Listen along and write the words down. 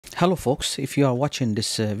Hello folks, if you are watching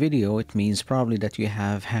this video, it means probably that you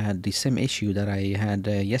have had the same issue that I had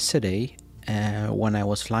yesterday when I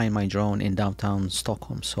was flying my drone in downtown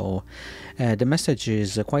Stockholm. So the message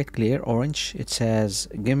is quite clear, orange. It says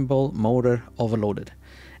gimbal motor overloaded.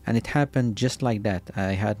 And it happened just like that.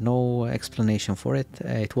 I had no explanation for it.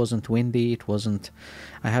 It wasn't windy,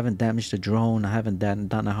 I haven't damaged the drone, I haven't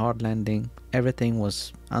done a hard landing. Everything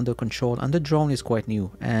was under control, and the drone is quite new.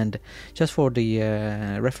 And just for the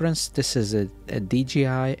reference, this is a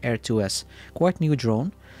DJI Air 2S, quite new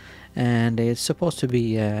drone, and it's supposed to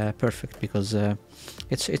be perfect because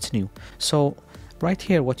it's new. So right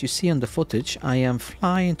here, what you see on the footage, I am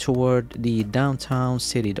flying toward the downtown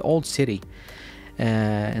city, the old city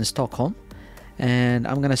in Stockholm, and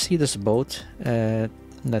I'm gonna see this boat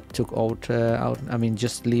that took out,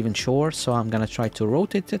 just leaving shore. So I'm gonna try to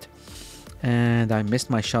rotate it, and I missed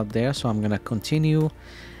my shot there, so I'm gonna continue,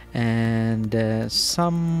 and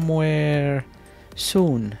somewhere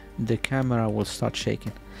soon the camera will start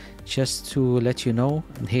shaking. Just to let you know,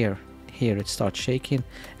 here it starts shaking,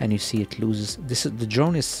 and you see it loses. The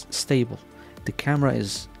drone is stable, the camera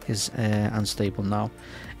is unstable now,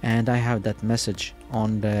 and I have that message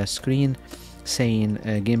on the screen saying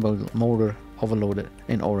gimbal motor overloaded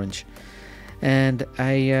in orange. And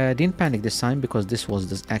I didn't panic this time, because this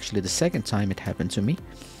was actually the second time it happened to me.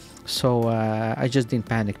 So I just didn't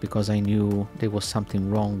panic because I knew there was something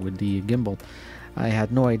wrong with the gimbal. I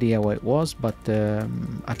had no idea what it was, but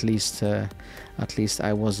at least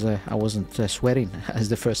I wasn't sweating as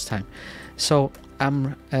the first time. So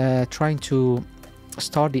I'm trying to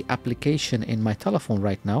start the application in my telephone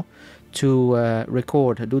right now to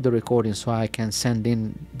do the recording, so I can send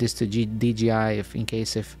in this to DJI in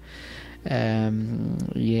case they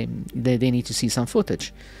need to see some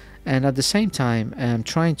footage. And at the same time, I'm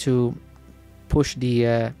trying to push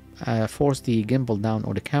the force the gimbal down,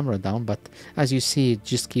 or the camera down, but as you see, it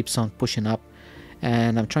just keeps on pushing up,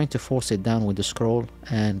 and I'm trying to force it down with the scroll,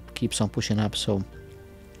 and keeps on pushing up. So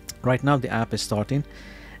right now the app is starting,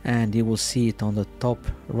 and you will see it on the top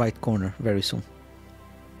right corner very soon.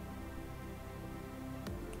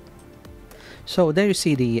 So there you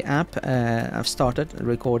see the app. I've started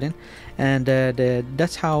recording, and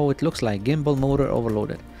that's how it looks like, gimbal motor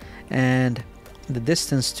overloaded. And the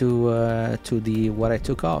distance to the what I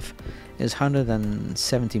took off is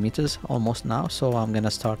 170 meters almost now. So I'm gonna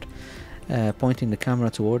start pointing the camera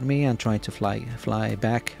toward me and trying to fly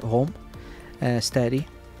back home steady.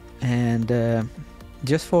 And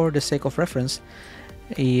just for the sake of reference,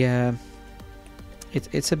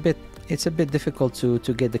 it's a bit difficult to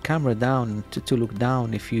get the camera down, to look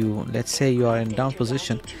down. If you, let's say you are in down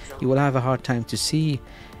position, you will have a hard time to see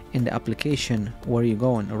in the application where you're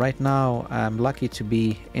going. Right now I'm lucky to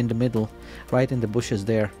be in the middle, right in the bushes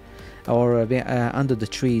there, or under the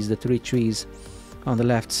trees, the 3 trees on the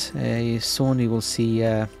left. Soon you will see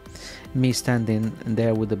me standing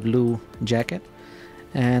there with the blue jacket,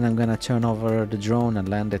 and I'm gonna turn over the drone and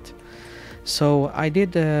land it. So I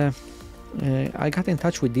got in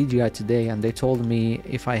touch with DJI today, and they told me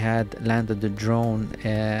if I had landed the drone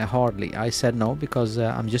hardly. I said no, because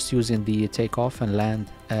I'm just using the takeoff and land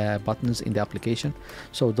buttons in the application,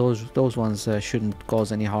 so those ones shouldn't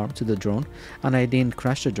cause any harm to the drone, and I didn't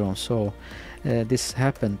crash the drone. So this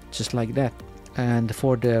happened just like that. And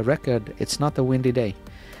for the record, it's not a windy day.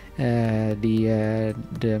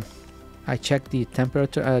 I checked the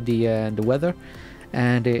temperature, the weather,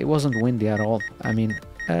 and it wasn't windy at all. I mean,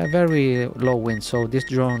 very low wind, so this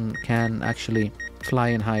drone can actually fly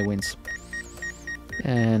in high winds,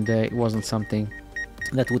 and it wasn't something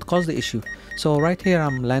that would cause the issue. So right here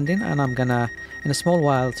I'm landing, and I'm gonna in a small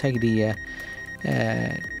while take a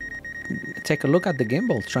look at the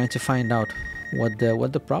gimbal, trying to find out what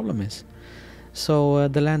the problem is. So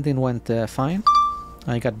the landing went fine.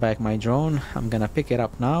 I got back my drone. I'm gonna pick it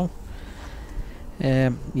up now.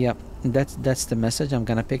 Yeah, that's the message. I'm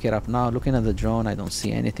gonna pick it up now. Looking at the drone, I don't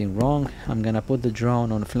see anything wrong. I'm gonna put the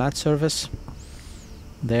drone on flat surface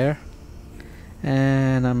there,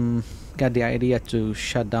 and I'm got the idea to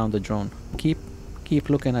shut down the drone. Keep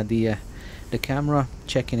looking at the camera,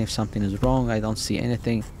 checking if something is wrong. I don't see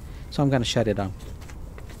anything, so I'm gonna shut it down.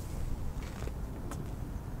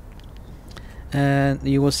 And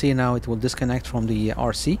you will see now it will disconnect from the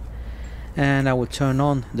RC, and I will turn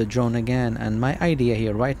on the drone again. And my idea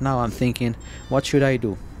here right now, I'm thinking, what should I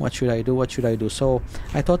do? What should I do? So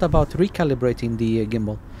I thought about recalibrating the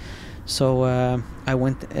gimbal. So I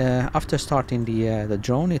went after starting the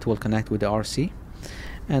drone, it will connect with the RC,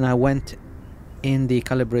 and I went in the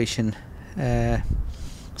calibration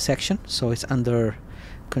section. So it's under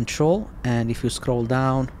control, and if you scroll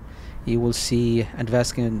down, you will see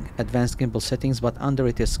advanced gimbal settings, but under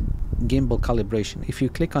it is gimbal calibration. If you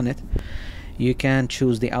click on it, you can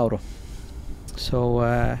choose the auto. So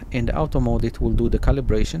in the auto mode it will do the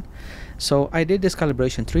calibration. So I did this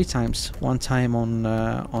calibration 3 times, one time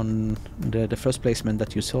on the first placement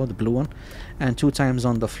that you saw, the blue one, and 2 times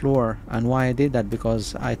on the floor. And why I did that,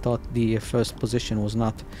 because I thought the first position was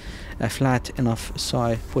not flat enough, so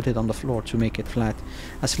I put it on the floor to make it flat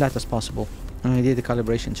as possible. And I did the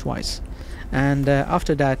calibration twice. And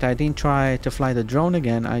after that I didn't try to fly the drone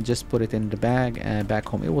again. I just put it in the bag back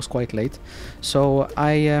home. It was quite late, so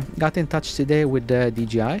I got in touch today with the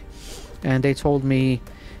DJI, and they told me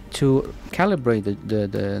to calibrate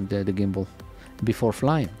the gimbal before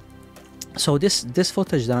flying. So this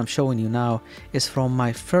footage that I'm showing you now is from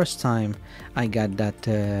my first time I got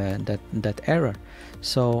that error,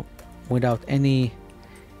 so without any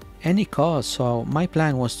cause. So my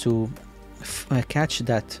plan was to catch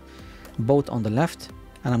that boat on the left,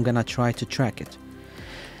 and I'm gonna try to track it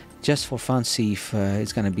just for fun, see if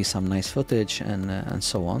it's gonna be some nice footage and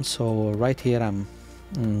so on. So right here I'm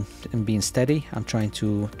being steady. I'm trying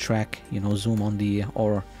to track, you know, zoom on the,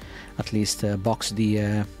 or at least box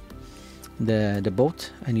the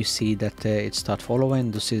boat, and you see that it start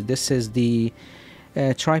following. This is the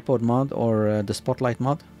tripod mod, or the spotlight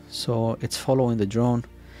mod, so it's following the drone.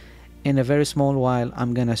 In a very small while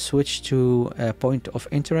I'm gonna switch to a point of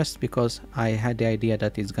interest, because I had the idea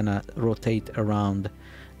that it's gonna rotate around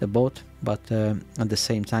the boat, but at the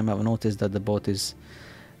same time I've noticed that the boat is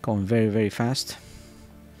going very, very fast.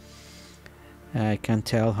 I can't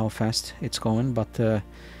tell how fast it's going, but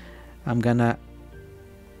I'm gonna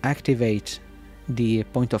activate the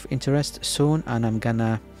point of interest soon, and I'm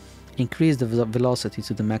gonna increase the velocity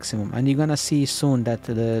to the maximum, and you're gonna see soon that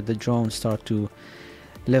the drone start to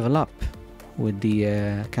level up with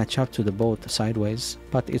the catch up to the boat sideways,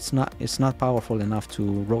 but it's not powerful enough to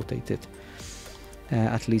rotate it,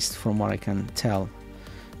 at least from what I can tell.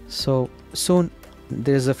 So soon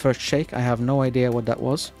there's a first shake. I have no idea what that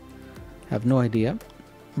was, have no idea,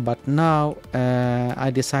 but now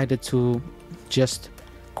I decided to just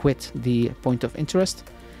quit the point of interest,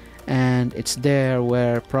 and it's there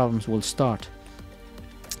where problems will start.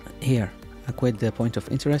 Here I quit the point of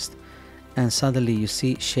interest, and suddenly you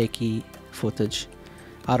see shaky footage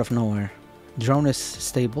out of nowhere. Drone is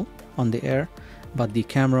stable on the air, but the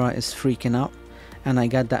camera is freaking out, and I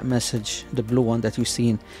got that message, the blue one that you've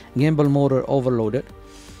seen, gimbal motor overloaded.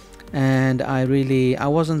 And I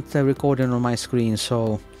wasn't recording on my screen,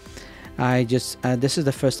 so I just this is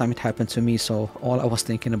the first time it happened to me, so all I was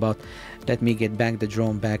thinking about, let me get back the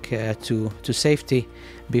drone back to safety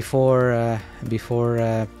before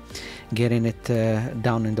getting it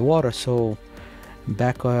down in the water. So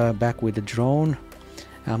back with the drone.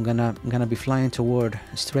 I'm gonna be flying toward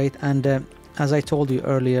straight, and as I told you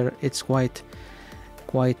earlier, it's quite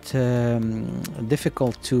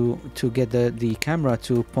difficult to get the camera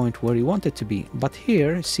to a point where you want it to be. But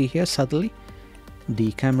here, see here, suddenly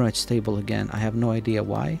the camera is stable again. I have no idea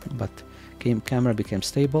why, but camera became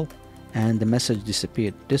stable and the message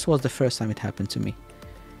disappeared. This was the first time it happened to me.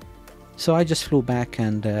 So I just flew back,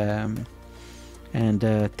 and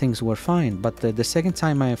things were fine. But the second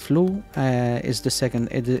time I flew is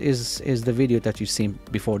the video that you've seen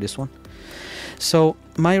before this one. So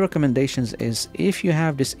my recommendations is, if you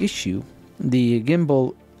have this issue, the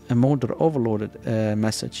gimbal motor overloaded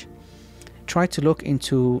message, try to look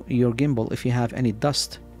into your gimbal if you have any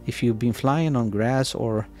dust. If you've been flying on grass,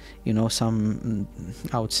 or you know, some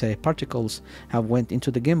I would say particles have went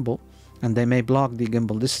into the gimbal, and they may block the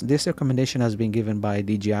gimbal. This recommendation has been given by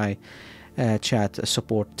DJI chat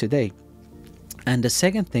support today. And the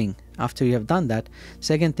second thing, after you have done that,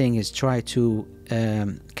 second thing is try to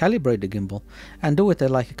calibrate the gimbal, and do it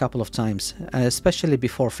like a couple of times, especially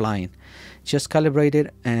before flying. Just calibrate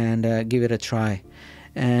it and give it a try.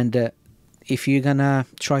 And if you're gonna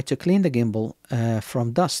try to clean the gimbal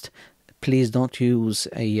from dust, please don't use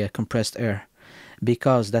a compressed air,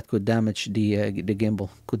 because that could damage the gimbal,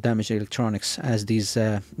 could damage the electronics, as these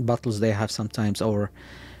bottles they have sometimes, or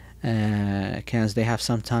cans they have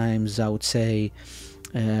sometimes, I would say,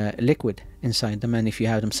 liquid inside them, and if you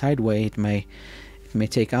have them sideways, it may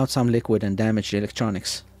take out some liquid and damage the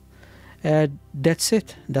electronics. That's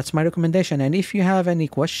it. That's my recommendation. And if you have any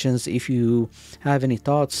questions, if you have any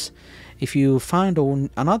thoughts, if you find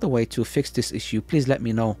another way to fix this issue, please let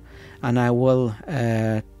me know, and I will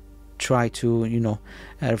try to, you know,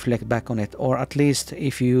 reflect back on it. Or at least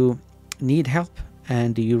if you need help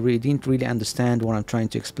and you didn't really understand what I'm trying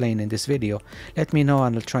to explain in this video, let me know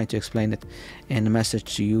and I'll try to explain it in a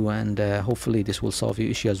message to you, and hopefully this will solve your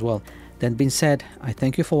issue as well. That being said, I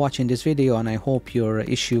thank you for watching this video, and I hope your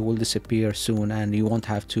issue will disappear soon and you won't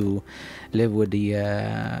have to live with the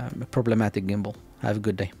problematic gimbal. Have a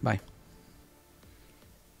good day. Bye.